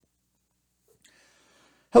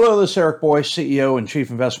Hello, this is Eric Boyce, CEO and Chief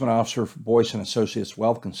Investment Officer for Boyce & Associates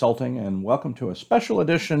Wealth Consulting, and welcome to a special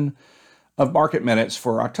edition of Market Minutes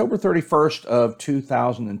for October 31st of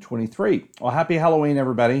 2023. Well, happy Halloween,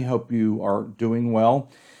 everybody. Hope you are doing well.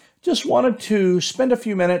 Just wanted to spend a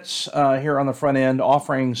few minutes here on the front end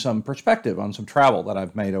offering some perspective on some travel that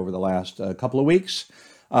I've made over the last couple of weeks.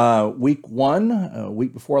 Week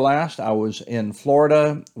before last, I was in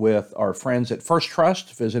Florida with our friends at First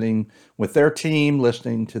Trust, visiting with their team,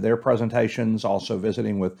 listening to their presentations, also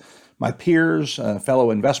visiting with my peers,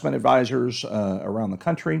 fellow investment advisors around the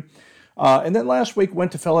country. And then last week,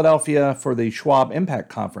 went to Philadelphia for the Schwab Impact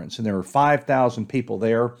Conference, and there were 5,000 people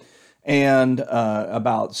there. And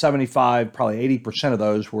about 75, probably 80% of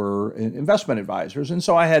those were investment advisors. And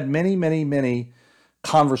so I had many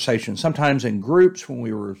conversations, sometimes in groups when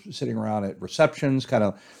we were sitting around at receptions, kind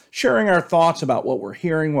of sharing our thoughts about what we're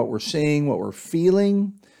hearing, what we're seeing, what we're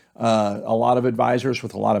feeling. A lot of advisors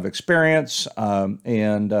with a lot of experience. I'd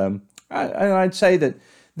say that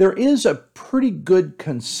there is a pretty good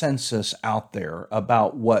consensus out there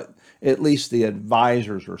about what at least the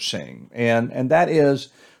advisors are seeing. And that is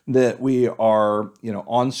that we are,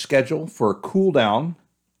 on schedule for a cool down.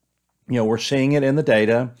 We're seeing it in the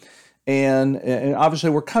data. And obviously,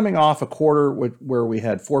 we're coming off a quarter where we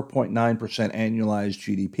had 4.9% annualized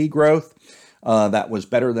GDP growth. That was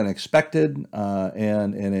better than expected,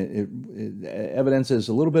 and it evidences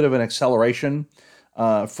a little bit of an acceleration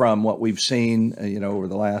from what we've seen, over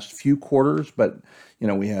the last few quarters. But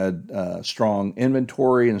we had strong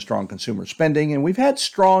inventory and strong consumer spending, and we've had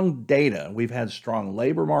strong data. We've had strong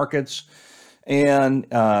labor markets.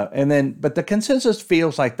 But the consensus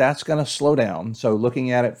feels like that's going to slow down. So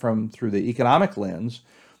looking at it through the economic lens,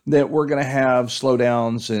 that we're going to have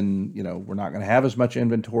slowdowns and, we're not going to have as much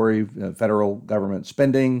inventory, federal government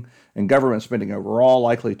spending and government spending overall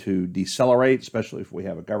likely to decelerate, especially if we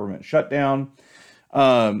have a government shutdown.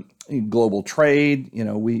 Global trade,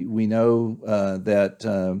 we know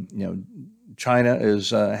that, China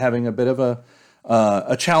is having a bit of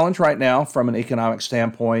a challenge right now from an economic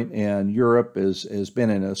standpoint, and Europe has been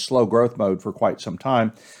in a slow growth mode for quite some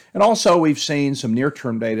time. And also, we've seen some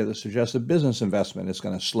near-term data that suggests that business investment is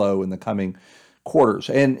going to slow in the coming quarters.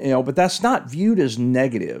 And but that's not viewed as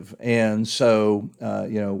negative. And so,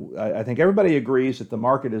 I think everybody agrees that the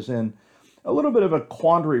market is in a little bit of a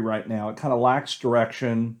quandary right now. It kind of lacks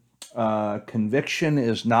direction. Conviction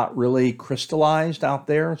is not really crystallized out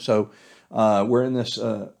there. So we're in this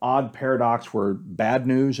odd paradox where bad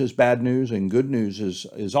news is bad news and good news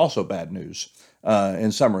is also bad news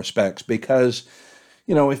in some respects, because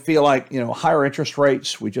we feel like higher interest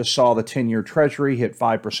rates. We just saw the 10-year Treasury hit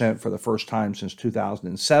 5% for the first time since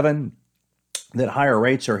 2007. That higher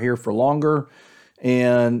rates are here for longer,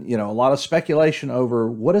 and a lot of speculation over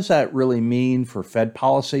what does that really mean for Fed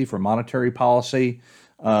policy, for monetary policy.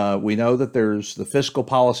 We know that there's the fiscal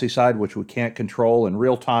policy side, which we can't control in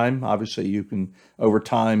real time. Obviously, you can, over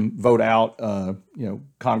time, vote out,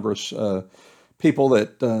 Congress people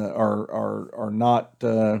that are not,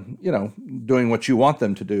 doing what you want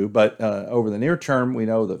them to do. But over the near term, we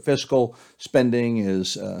know that fiscal spending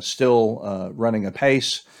is still running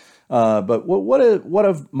apace. But what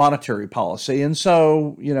of monetary policy? And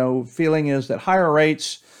so, feeling is that higher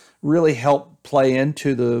rates really help play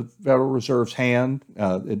into the Federal Reserve's hand.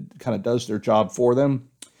 It kind of does their job for them.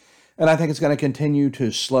 And I think it's going to continue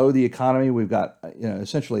to slow the economy. We've got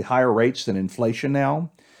essentially higher rates than inflation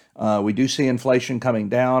now. We do see inflation coming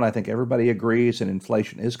down. I think everybody agrees that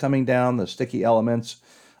inflation is coming down. The sticky elements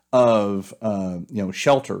of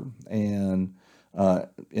shelter and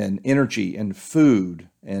energy and food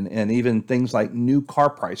and even things like new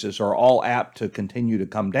car prices are all apt to continue to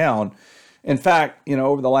come down. In fact,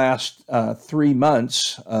 over the last 3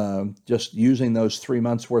 months, just using those 3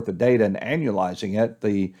 months worth of data and annualizing it,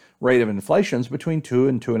 the rate of inflation is between 2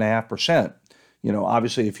 and 2.5%.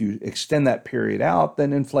 Obviously, if you extend that period out,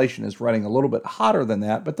 then inflation is running a little bit hotter than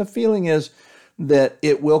that. But the feeling is that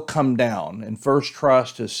it will come down. And First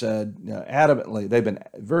Trust has said adamantly, they've been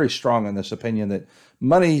very strong in this opinion that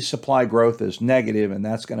money supply growth is negative, and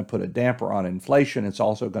that's going to put a damper on inflation. It's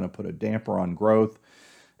also going to put a damper on growth.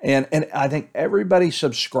 And I think everybody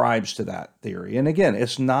subscribes to that theory. And again,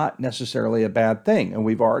 it's not necessarily a bad thing. And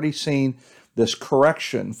we've already seen this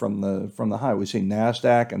correction from the high. We've seen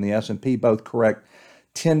NASDAQ and the S&P both correct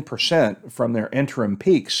 10% from their interim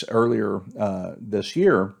peaks earlier this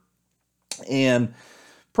year. And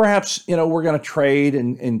perhaps, we're going to trade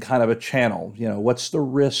in kind of a channel. What's the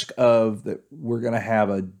risk of that we're going to have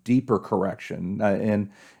a deeper correction? And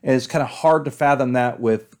it's kind of hard to fathom that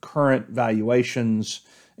with current valuations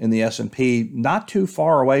in the S&P, not too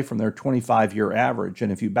far away from their 25-year average.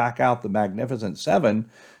 And if you back out the Magnificent Seven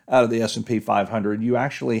out of the S&P 500, you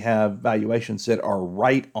actually have valuations that are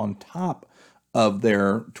right on top of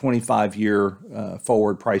their 25-year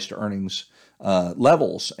forward price to earnings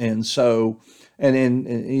levels. And so, and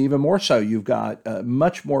even more so, you've got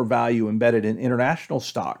much more value embedded in international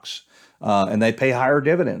stocks, and they pay higher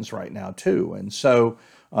dividends right now too. And so,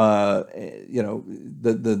 the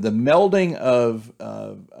melding of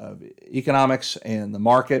economics and the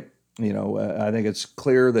market, I think it's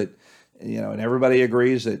clear that, and everybody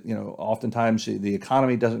agrees that, oftentimes the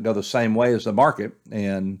economy doesn't go the same way as the market,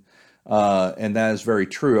 and that is very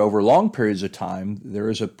true. Over long periods of time, there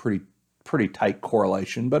is a pretty tight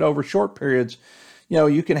correlation, but over short periods,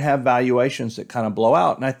 you can have valuations that kind of blow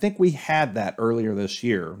out. And I think we had that earlier this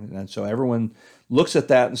year. And so everyone looks at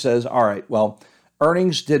that and says, all right, well,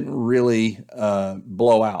 earnings didn't really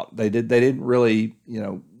blow out. They didn't really,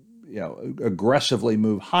 aggressively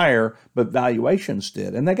move higher, but valuations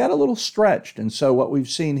did. And they got a little stretched. And so what we've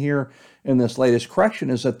seen here in this latest correction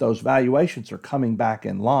is that those valuations are coming back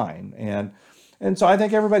in line. And so I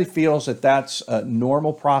think everybody feels that that's a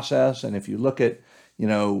normal process. And if you look at,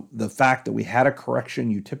 the fact that we had a correction,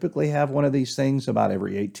 you typically have one of these things about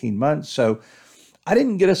every 18 months. So I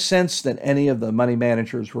didn't get a sense that any of the money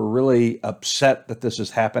managers were really upset that this is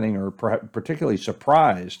happening, or particularly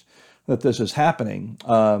surprised that this is happening.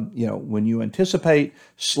 When you anticipate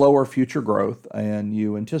slower future growth and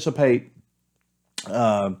you anticipate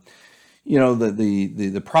the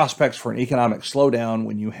prospects for an economic slowdown,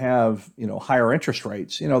 when you have higher interest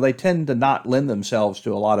rates, they tend to not lend themselves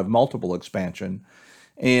to a lot of multiple expansion,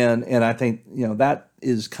 and I think that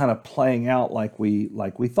is kind of playing out like we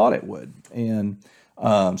thought it would. And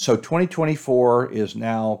so 2024 is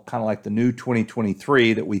now kind of like the new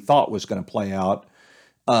 2023 that we thought was going to play out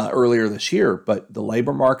earlier this year, but the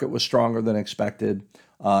labor market was stronger than expected,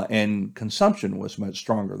 and consumption was much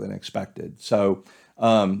stronger than expected. So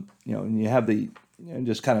and you have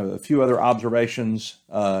just kind of a few other observations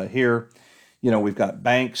here. We've got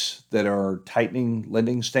banks that are tightening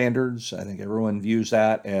lending standards. I think everyone views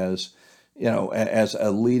that as as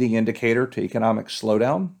a leading indicator to economic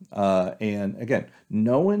slowdown. And again,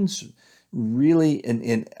 no one's really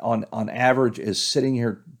on average is sitting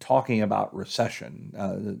here talking about recession.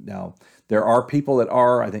 Now, there are people that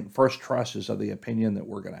are. I think First Trust is of the opinion that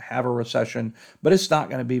we're going to have a recession, but it's not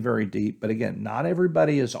going to be very deep. But again, not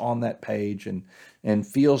everybody is on that page and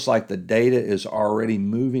feels like the data is already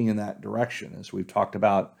moving in that direction. As we've talked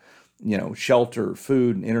about, shelter,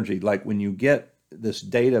 food, and energy. Like when you get this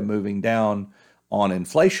data moving down on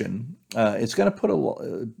inflation, it's going to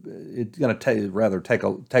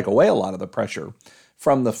take away a lot of the pressure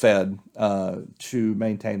from the Fed to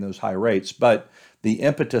maintain those high rates. But the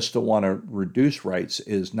impetus to want to reduce rates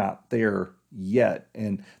is not there yet.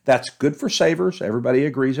 And that's good for savers. Everybody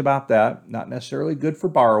agrees about that. Not necessarily good for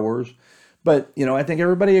borrowers. But, I think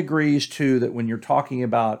everybody agrees, too, that when you're talking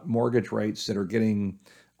about mortgage rates that are getting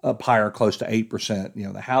up higher, close to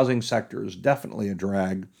 8%, the housing sector is definitely a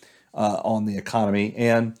drag on the economy.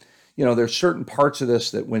 And, there's certain parts of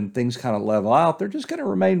this that when things kind of level out, they're just going to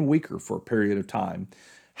remain weaker for a period of time.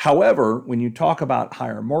 However, when you talk about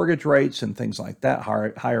higher mortgage rates and things like that,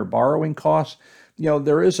 higher borrowing costs,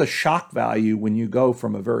 there is a shock value when you go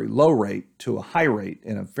from a very low rate to a high rate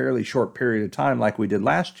in a fairly short period of time, like we did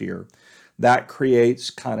last year. That creates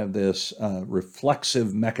kind of this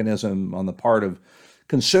reflexive mechanism on the part of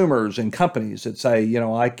consumers and companies that say,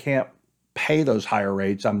 I can't pay those higher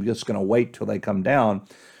rates. I'm just going to wait till they come down.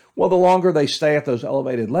 Well, the longer they stay at those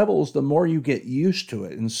elevated levels, the more you get used to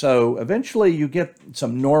it. And so eventually you get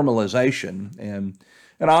some normalization. And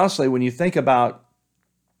honestly, when you think about,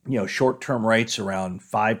 short-term rates around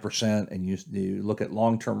 5%, and you look at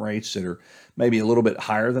long-term rates that are maybe a little bit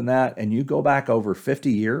higher than that, and you go back over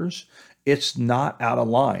 50 years, it's not out of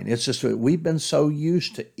line. It's just that we've been so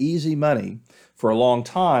used to easy money for a long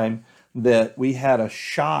time that we had a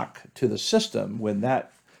shock to the system when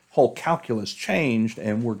that whole calculus changed,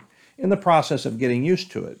 and we're in the process of getting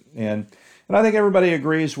used to it. And I think everybody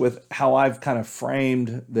agrees with how I've kind of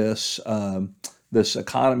framed this this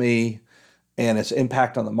economy and its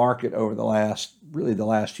impact on the market over the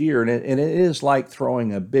last year. And it is like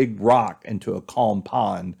throwing a big rock into a calm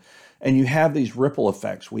pond, and you have these ripple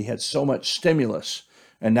effects. We had so much stimulus,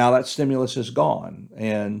 and now that stimulus is gone.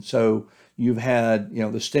 And so you've had,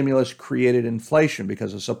 the stimulus created inflation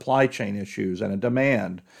because of supply chain issues and a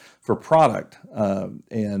demand for product,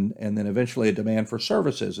 and then eventually a demand for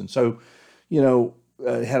services. And so,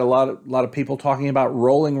 had a lot of people talking about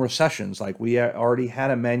rolling recessions, like we already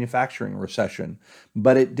had a manufacturing recession,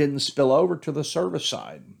 but it didn't spill over to the service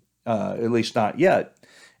side, at least not yet.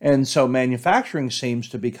 And so manufacturing seems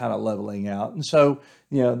to be kind of leveling out. And so,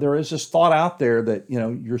 there is this thought out there that,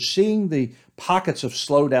 you're seeing the pockets of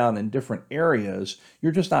slowdown in different areas.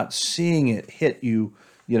 You're just not seeing it hit you,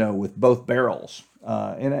 with both barrels.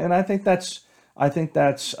 And I think that's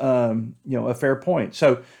a fair point.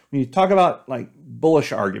 So when you talk about like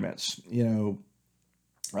bullish arguments,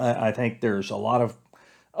 I think there's a lot of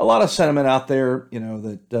sentiment out there,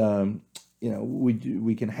 that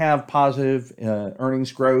we can have positive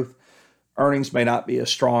earnings growth. Earnings may not be as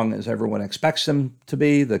strong as everyone expects them to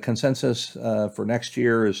be. The consensus for next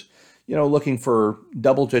year is, looking for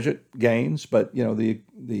double-digit gains, but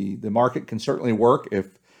the market can certainly work if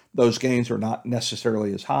those gains are not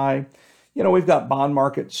necessarily as high. We've got bond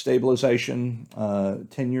market stabilization.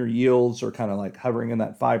 10-year yields are kind of like hovering in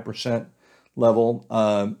that 5% level.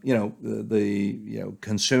 The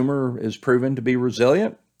consumer is proven to be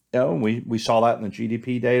resilient. We saw that in the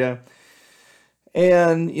GDP data.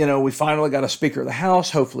 And, we finally got a Speaker of the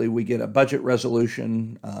House. Hopefully we get a budget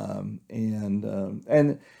resolution.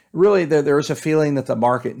 And really there is a feeling that the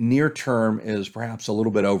market near term is perhaps a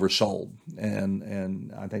little bit oversold.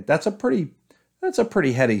 And I think that's a pretty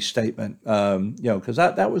heady statement, because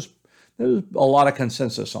there was a lot of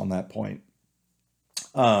consensus on that point.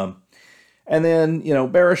 And then,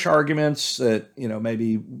 bearish arguments that,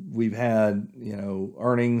 maybe we've had,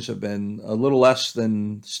 earnings have been a little less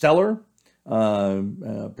than stellar,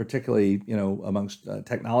 particularly, amongst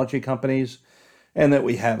technology companies, and that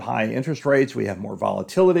we have high interest rates, we have more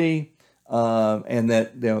volatility, and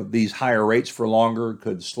that, these higher rates for longer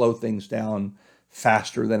could slow things down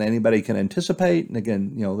faster than anybody can anticipate. And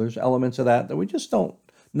again, there's elements of that we just don't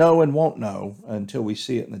know and won't know until we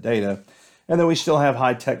see it in the data. And then we still have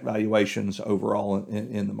high tech valuations overall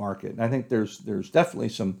in the market. And I think there's definitely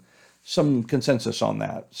some consensus on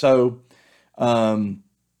that. So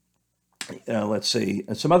let's see.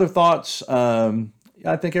 Some other thoughts.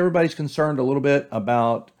 I think everybody's concerned a little bit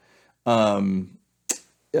about the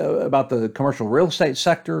commercial real estate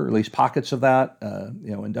sector, or at least pockets of that.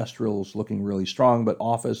 Industrial's looking really strong, but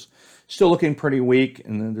office still looking pretty weak.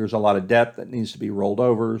 And then there's a lot of debt that needs to be rolled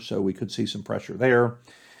over, so we could see some pressure there.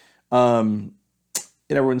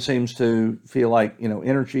 Everyone seems to feel like,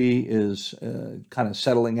 energy is kind of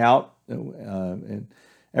settling out. And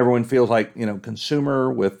everyone feels like,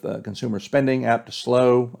 consumer spending apt to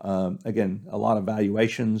slow. Again, a lot of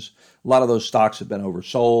valuations. A lot of those stocks have been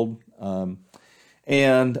oversold.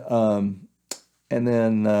 And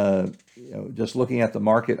then just looking at the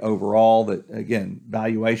market overall, that again,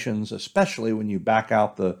 valuations, especially when you back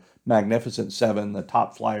out the Magnificent Seven, the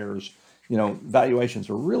top flyers, valuations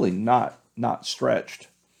are really not stretched.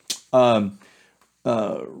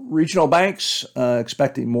 Regional banks,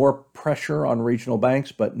 expecting more pressure on regional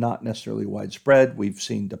banks, but not necessarily widespread. We've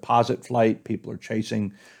seen deposit flight. People are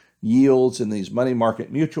chasing yields in these money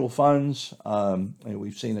market mutual funds. And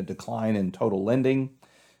we've seen a decline in total lending.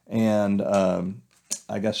 And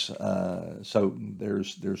I guess so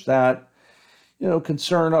there's that.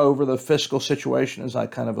 Concern over the fiscal situation, as I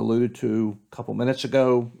kind of alluded to a couple minutes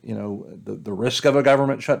ago, the risk of a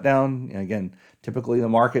government shutdown. And again, typically the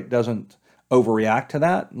market doesn't overreact to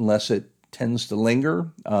that unless it tends to linger.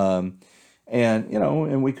 And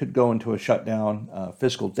we could go into a shutdown.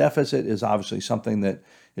 Fiscal deficit is obviously something that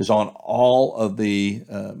is on all of the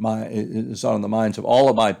is on the minds of all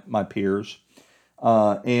of my peers.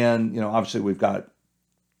 And obviously we've got.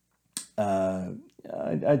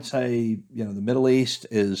 I'd say, the Middle East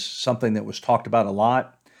is something that was talked about a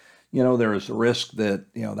lot. There is a risk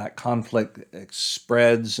that, that conflict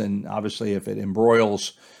spreads, and obviously if it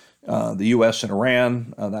embroils the U.S. and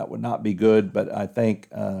Iran, that would not be good. But I think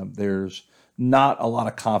there's not a lot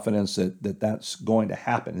of confidence that that's going to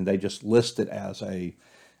happen, and they just list it as a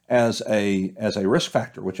risk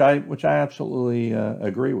factor, which I absolutely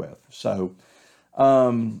agree with. So.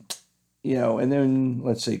 And then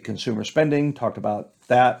let's see, consumer spending, talked about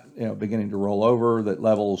that, beginning to roll over, that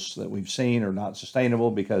levels that we've seen are not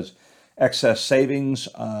sustainable because excess savings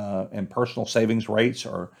and personal savings rates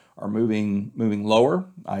are moving lower.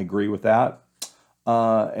 I agree with that.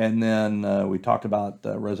 And then we talked about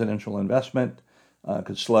residential investment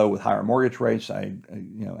could slow with higher mortgage rates. I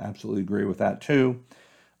absolutely agree with that too.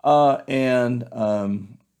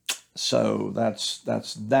 So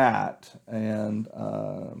that's that. And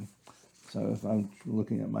so if I'm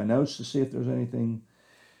looking at my notes to see if there's anything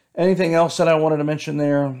else that I wanted to mention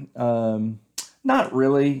there, not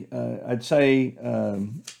really. I'd say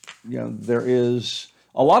there is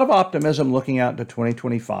a lot of optimism looking out to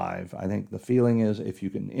 2025. I think the feeling is if you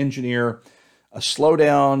can engineer a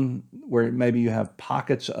slowdown where maybe you have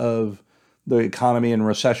pockets of the economy in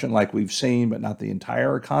recession like we've seen, but not the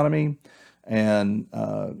entire economy, and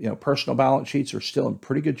personal balance sheets are still in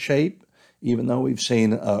pretty good shape, even though we've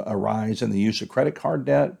seen a rise in the use of credit card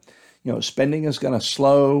debt. Spending is going to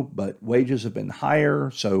slow, but wages have been higher.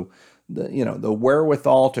 So the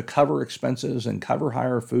wherewithal to cover expenses and cover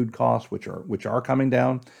higher food costs, which are coming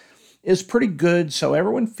down, is pretty good. So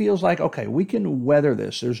everyone feels like, okay, we can weather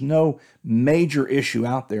this. There's no major issue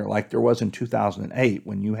out there like there was in 2008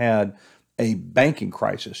 when you had a banking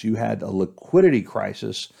crisis, you had a liquidity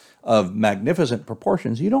crisis of magnificent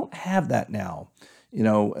proportions. You don't have that now.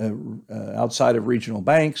 Outside of regional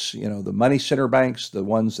banks, the money center banks, the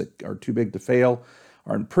ones that are too big to fail,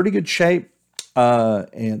 are in pretty good shape,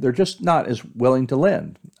 and they're just not as willing to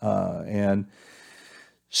lend. And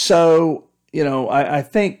so, I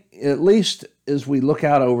think at least as we look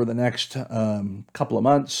out over the next couple of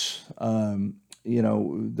months,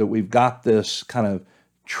 that we've got this kind of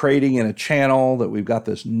trading in a channel, that we've got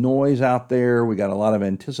this noise out there. We got a lot of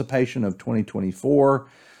anticipation of 2024.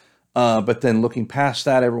 But then looking past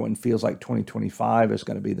that, everyone feels like 2025 is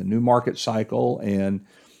going to be the new market cycle. And,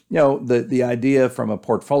 the idea from a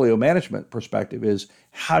portfolio management perspective is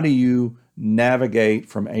how do you navigate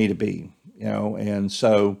from A to B? And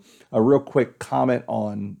so a real quick comment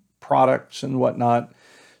on products and whatnot.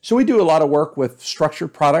 So we do a lot of work with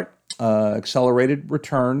structured product, accelerated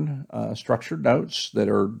return, structured notes that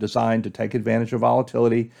are designed to take advantage of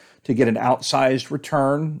volatility to get an outsized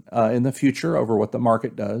return in the future over what the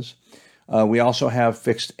market does. We also have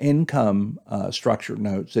fixed income structured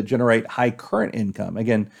notes that generate high current income,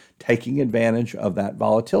 again, taking advantage of that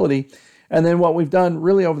volatility. And then what we've done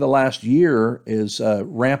really over the last year is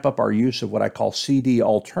ramp up our use of what I call CD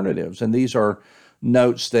alternatives. And these are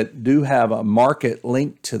notes that do have a market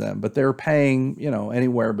link to them, but they're paying,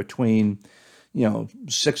 anywhere between,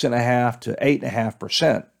 6.5% to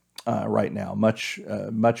 8.5% right now,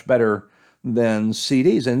 much better than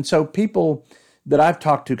CDs. And so people that I've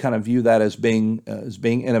talked to kind of view that as being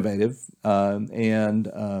innovative.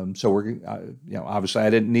 So we're, obviously I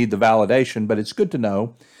didn't need the validation, but it's good to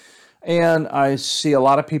know. And I see a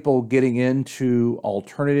lot of people getting into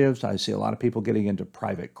alternatives. I see a lot of people getting into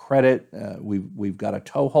private credit. We've got a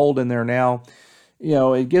toehold in there now.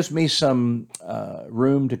 It gives me some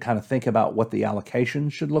room to kind of think about what the allocation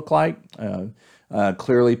should look like.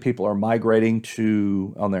 Clearly, people are migrating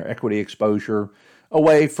on their equity exposure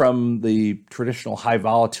away from the traditional high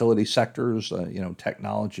volatility sectors,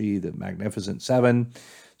 technology, the Magnificent Seven,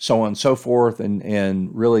 so on and so forth, and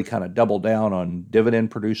really kind of double down on dividend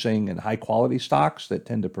producing and high quality stocks that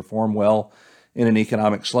tend to perform well in an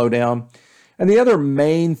economic slowdown. And the other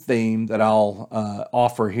main theme that I'll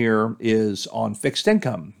offer here is on fixed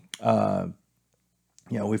income.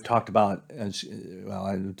 We've talked about,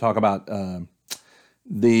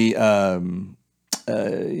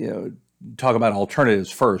 talk about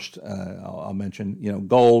alternatives first. I'll mention,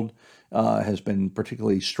 gold has been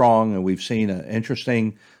particularly strong, and we've seen an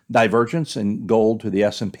interesting divergence in gold to the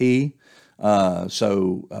S&P.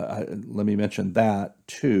 So let me mention that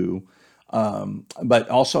too. But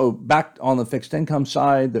also back on the fixed income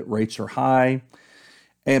side, that rates are high,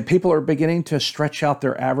 and people are beginning to stretch out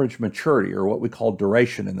their average maturity, or what we call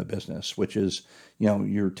duration in the business, which is,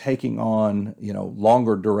 you're taking on,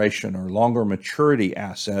 longer duration or longer maturity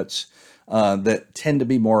assets that tend to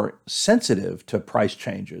be more sensitive to price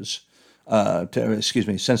changes,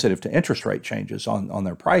 sensitive to interest rate changes on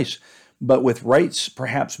their price. But with rates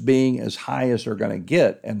perhaps being as high as they're going to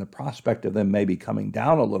get, and the prospect of them maybe coming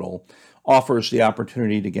down a little, offers the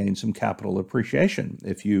opportunity to gain some capital appreciation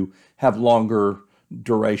if you have longer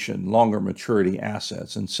duration, longer maturity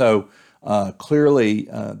assets. And so clearly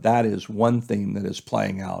that is one theme that is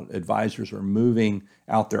playing out. Advisors are moving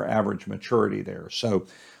out their average maturity there. So,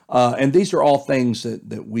 and these are all things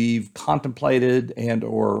that we've contemplated and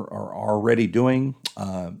or are already doing.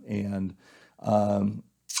 And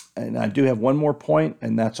I do have one more point,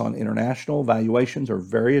 and that's on international. Valuations are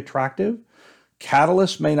very attractive.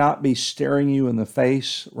 Catalysts may not be staring you in the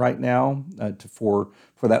face right now for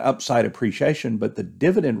that upside appreciation, but the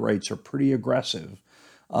dividend rates are pretty aggressive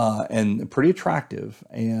and pretty attractive,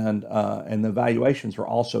 and the valuations are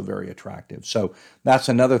also very attractive. So that's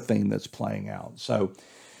another thing that's playing out. So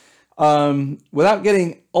without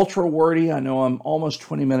getting ultra wordy, I know I'm almost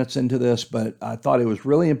 20 minutes into this, but I thought it was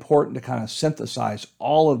really important to kind of synthesize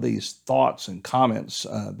all of these thoughts and comments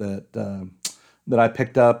that I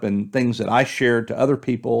picked up and things that I shared to other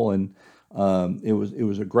people. And it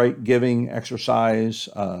was a great giving exercise,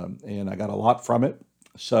 and I got a lot from it.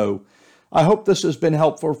 So I hope this has been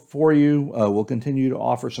helpful for you. We'll continue to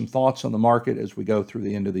offer some thoughts on the market as we go through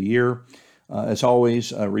the end of the year. As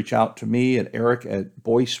always, reach out to me at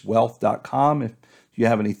eric@boycewealth.com if you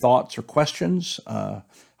have any thoughts or questions.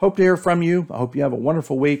 Hope to hear from you. I hope you have a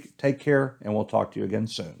wonderful week. Take care, and we'll talk to you again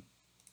soon.